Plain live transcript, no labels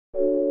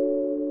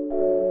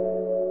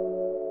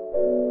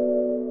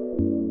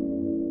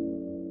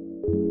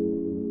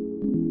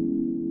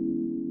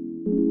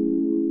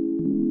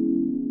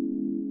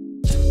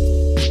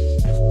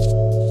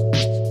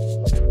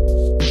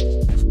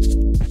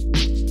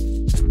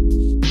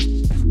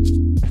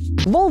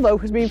Volvo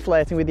has been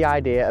flirting with the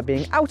idea of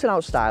being out and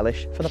out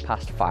stylish for the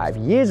past 5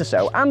 years or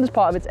so, and as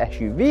part of its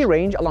SUV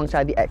range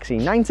alongside the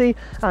XC90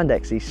 and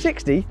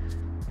XC60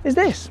 is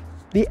this,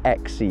 the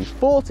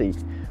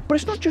XC40. But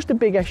it's not just a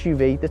big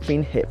SUV that's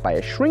been hit by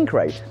a shrink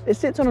ray. It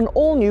sits on an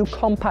all-new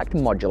compact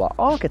modular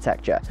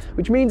architecture,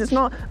 which means it's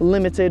not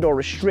limited or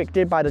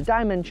restricted by the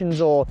dimensions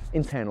or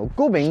internal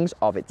gubbings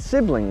of its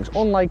siblings,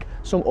 unlike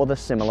some other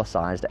similar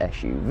sized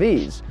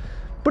SUVs.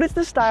 But it's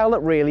the style that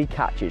really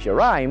catches your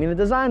eye. I mean, the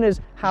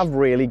designers have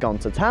really gone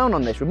to town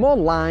on this, with more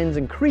lines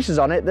and creases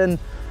on it than,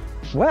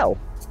 well,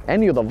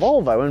 any other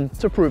Volvo. And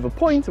to prove a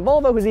point,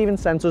 Volvo has even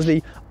sent us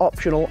the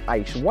optional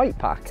ice white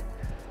pack.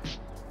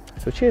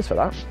 So cheers for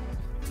that.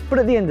 But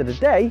at the end of the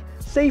day,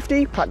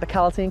 safety,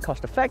 practicality and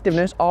cost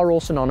effectiveness are all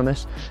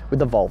synonymous with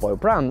the Volvo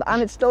brand,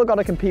 and it's still got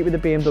to compete with the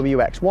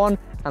BMW X1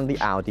 and the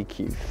Audi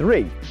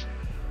Q3.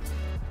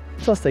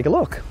 So let's take a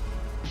look.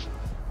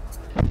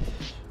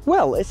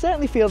 Well, it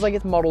certainly feels like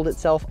it's modelled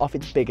itself off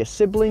its bigger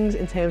siblings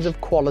in terms of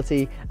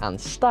quality and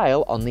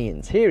style on the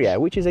interior,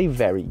 which is a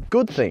very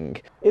good thing.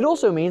 It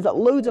also means that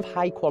loads of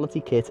high quality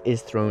kit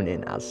is thrown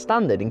in as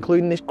standard,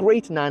 including this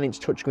great 9-inch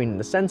touchscreen in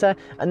the centre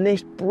and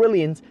this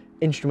brilliant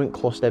instrument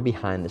cluster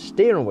behind the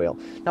steering wheel.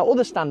 Now,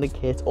 other standard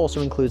kit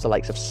also includes the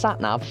likes of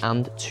sat-nav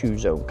and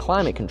 2-zone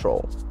climate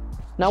control.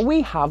 Now,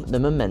 we have the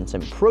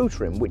Momentum Pro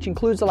trim, which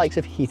includes the likes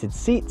of heated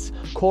seats,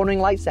 cornering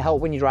lights to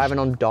help when you're driving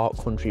on dark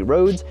country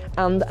roads,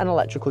 and an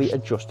electrically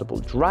adjustable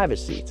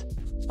driver's seat.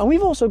 And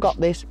we've also got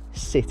this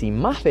city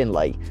map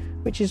inlay,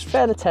 which is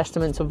fair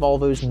testament to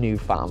Volvo's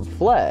newfound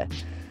flair.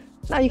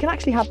 Now, you can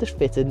actually have this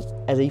fitted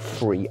as a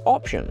free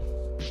option,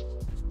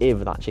 if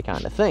that's your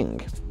kind of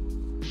thing.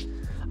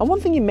 And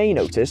one thing you may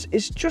notice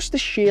is just the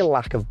sheer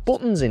lack of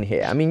buttons in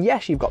here. I mean,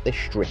 yes, you've got this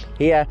strip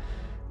here,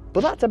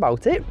 but that's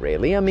about it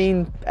really. I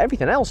mean,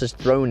 everything else is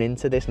thrown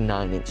into this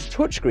 9-inch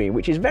touchscreen,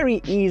 which is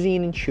very easy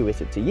and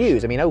intuitive to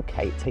use. I mean,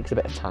 okay, it takes a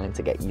bit of time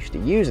to get used to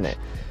using it,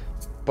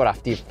 but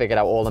after you've figured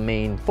out all the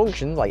main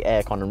functions like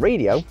aircon and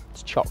radio,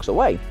 it chocks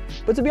away.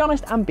 But to be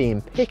honest, I'm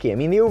being picky. I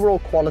mean, the overall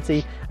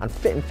quality and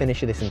fit and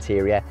finish of this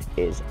interior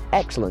is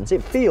excellent.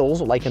 It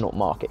feels like an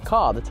upmarket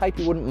car, the type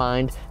you wouldn't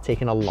mind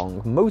taking a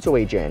long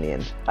motorway journey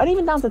in. And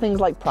even down to things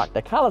like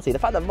practicality, the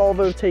fact that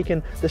Volvo have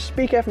taken the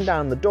speaker from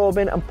down the door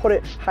bin and put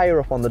it higher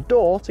up on the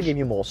door to give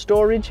you more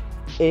storage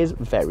is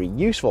very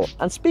useful.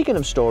 And speaking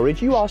of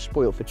storage, you are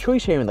spoiled for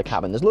choice here in the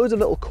cabin. There's loads of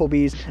little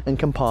cubbies and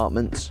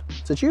compartments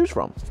to choose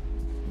from.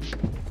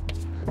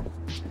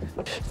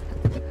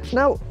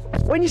 Now,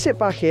 when you sit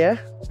back here,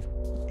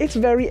 it's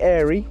very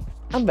airy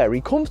and very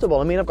comfortable.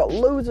 I mean, I've got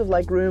loads of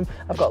leg room,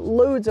 I've got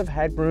loads of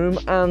headroom,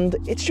 and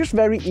it's just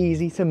very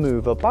easy to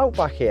move about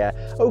back here.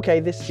 Okay,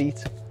 this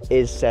seat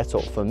is set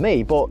up for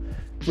me, but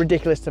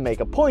ridiculous to make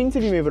a point,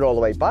 if you move it all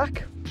the way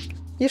back,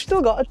 you've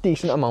still got a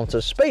decent amount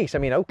of space. I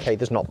mean, okay,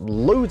 there's not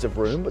loads of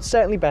room, but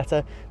certainly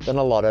better than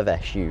a lot of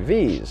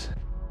SUVs.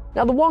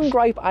 Now, the one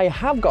gripe I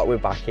have got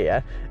with back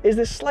here is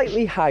this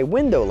slightly high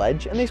window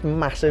ledge and this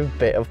massive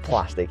bit of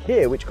plastic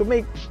here, which could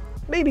make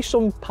maybe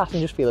some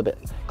passengers feel a bit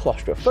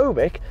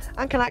claustrophobic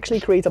and can actually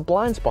create a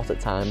blind spot at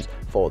times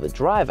for the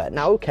driver.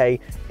 Now, okay,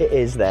 it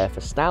is there for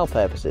style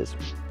purposes,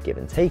 give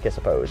and take, I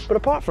suppose. But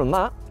apart from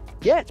that,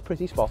 yeah, it's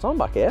pretty spot on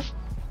back here.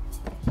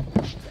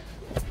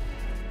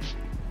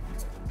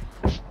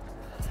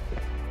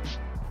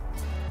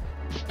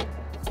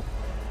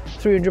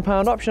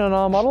 £300 option on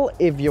our model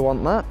if you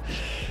want that.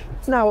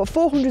 Now, at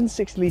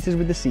 460 litres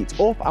with the seats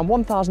up and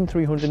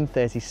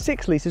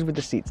 1,336 litres with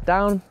the seats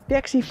down, the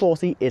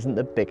XC40 isn't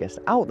the biggest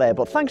out there,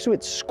 but thanks to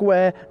its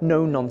square,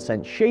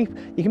 no-nonsense shape,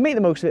 you can make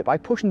the most of it by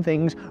pushing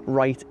things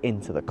right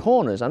into the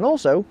corners, and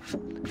also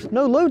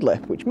no load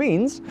lift, which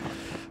means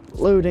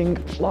loading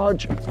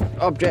large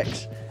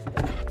objects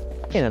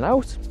in and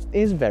out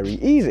is very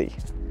easy.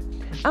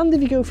 And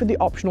if you go for the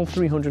optional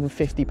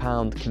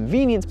 £350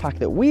 convenience pack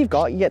that we've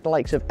got, you get the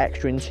likes of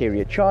extra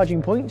interior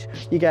charging points,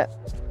 you get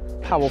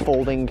power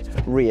folding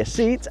rear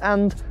seats,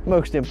 and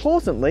most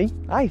importantly,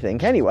 I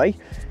think anyway,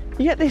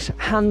 you get this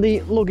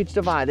handy luggage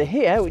divider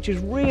here, which is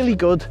really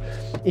good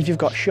if you've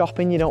got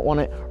shopping, you don't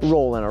want it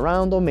rolling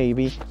around, or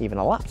maybe even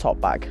a laptop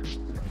bag.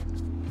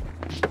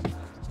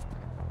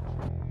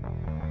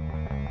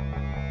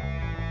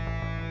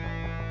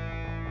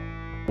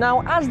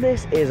 Now, as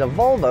this is a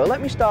Volvo,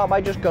 let me start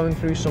by just going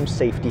through some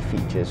safety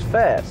features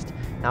first.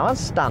 Now,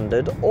 as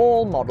standard,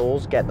 all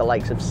models get the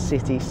likes of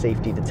city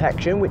safety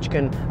detection, which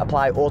can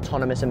apply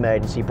autonomous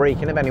emergency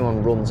braking if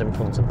anyone runs in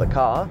front of the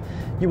car.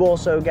 You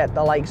also get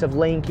the likes of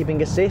lane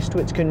keeping assist,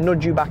 which can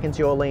nudge you back into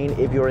your lane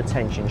if your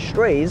attention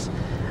strays.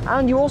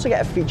 And you also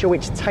get a feature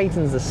which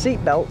tightens the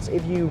seat belts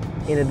if you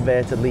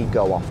inadvertently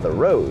go off the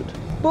road.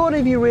 But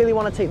if you really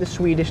want to take the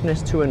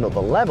Swedishness to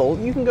another level,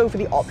 you can go for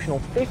the optional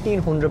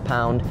 £1,500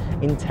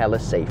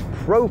 IntelliSafe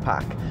Pro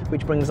Pack,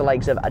 which brings the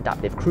likes of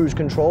adaptive cruise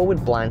control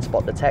with blind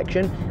spot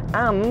detection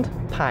and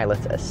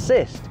pilot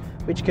assist,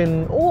 which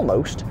can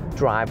almost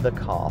drive the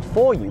car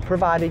for you,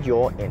 provided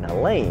you're in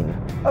a lane.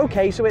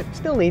 Okay, so it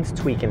still needs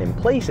tweaking in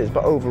places,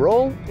 but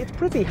overall, it's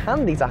pretty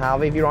handy to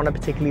have if you're on a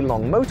particularly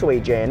long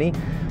motorway journey,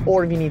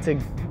 or if you need to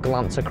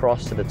glance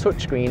across to the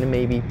touchscreen and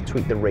maybe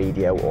tweak the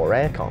radio or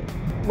aircon.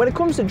 When it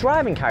comes to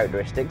driving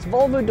characteristics,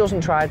 Volvo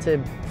doesn't try to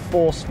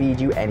force feed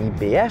you any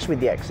BS with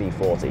the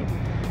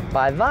XC40.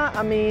 By that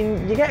I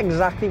mean you get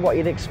exactly what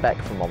you'd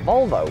expect from a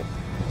Volvo.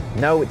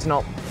 No, it's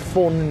not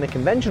fun in the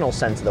conventional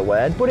sense of the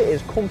word, but it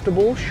is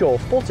comfortable,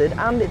 sure-footed,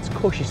 and its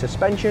cushy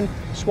suspension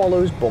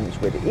swallows bumps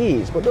with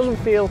ease, but doesn't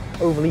feel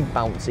overly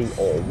bouncy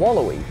or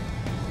wallowy.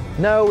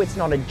 No, it's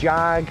not a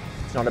Jag,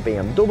 it's not a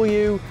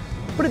BMW,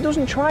 but it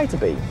doesn't try to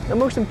be. And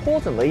most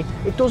importantly,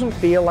 it doesn't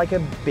feel like a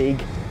big,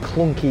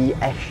 clunky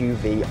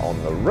SUV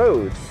on the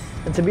road.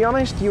 And to be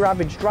honest, your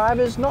average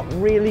driver's not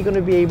really going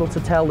to be able to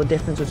tell the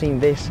difference between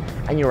this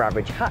and your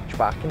average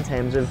hatchback in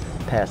terms of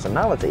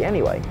personality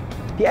anyway.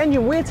 The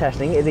engine we're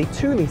testing is a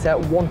 2-litre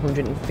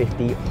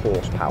 150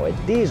 horsepower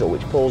diesel,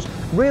 which pulls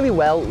really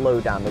well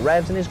low down the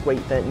revs and is great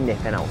for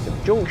nipping out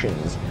of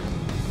junctions.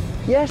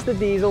 Yes, the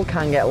diesel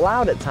can get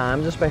loud at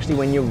times, especially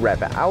when you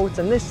rev it out,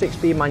 and this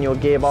 6-speed manual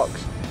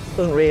gearbox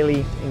doesn't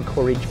really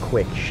encourage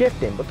quick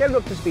shifting, but get it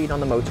up to speed on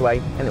the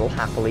motorway and it will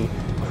happily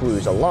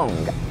cruise along.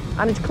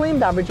 And its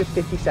claimed average of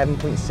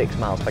 57.6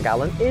 miles per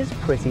gallon is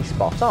pretty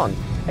spot on.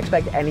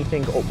 Expect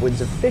anything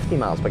upwards of 50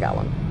 miles per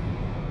gallon.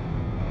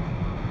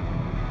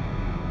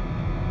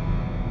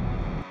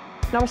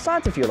 Now,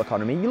 aside from fuel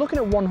economy, you're looking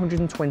at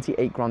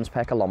 128 grams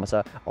per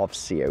kilometre of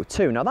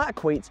CO2. Now that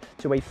equates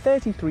to a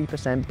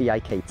 33%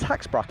 BIK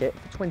tax bracket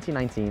for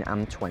 2019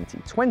 and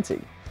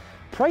 2020.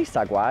 Price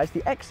tag wise,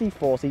 the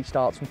XC40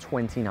 starts from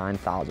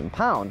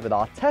 £29,000, with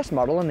our test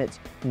model and its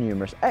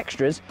numerous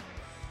extras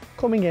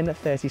coming in at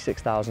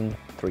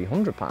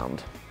 £36,300.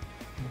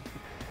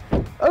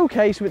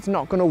 Okay, so it's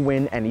not going to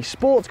win any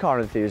sports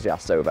car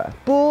enthusiasts over,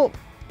 but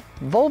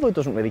Volvo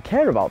doesn't really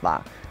care about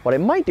that. What it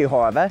might do,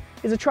 however,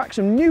 is attract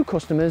some new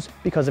customers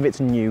because of its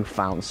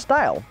newfound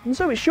style. And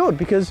so it should,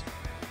 because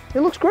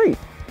it looks great.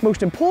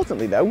 Most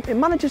importantly though, it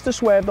manages to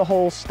swerve the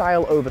whole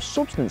style over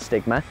substance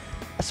stigma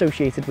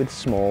associated with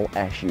small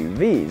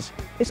SUVs.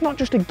 It's not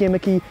just a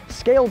gimmicky,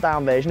 scaled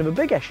down version of a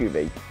big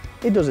SUV.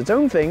 It does its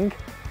own thing,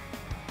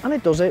 and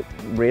it does it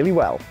really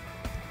well.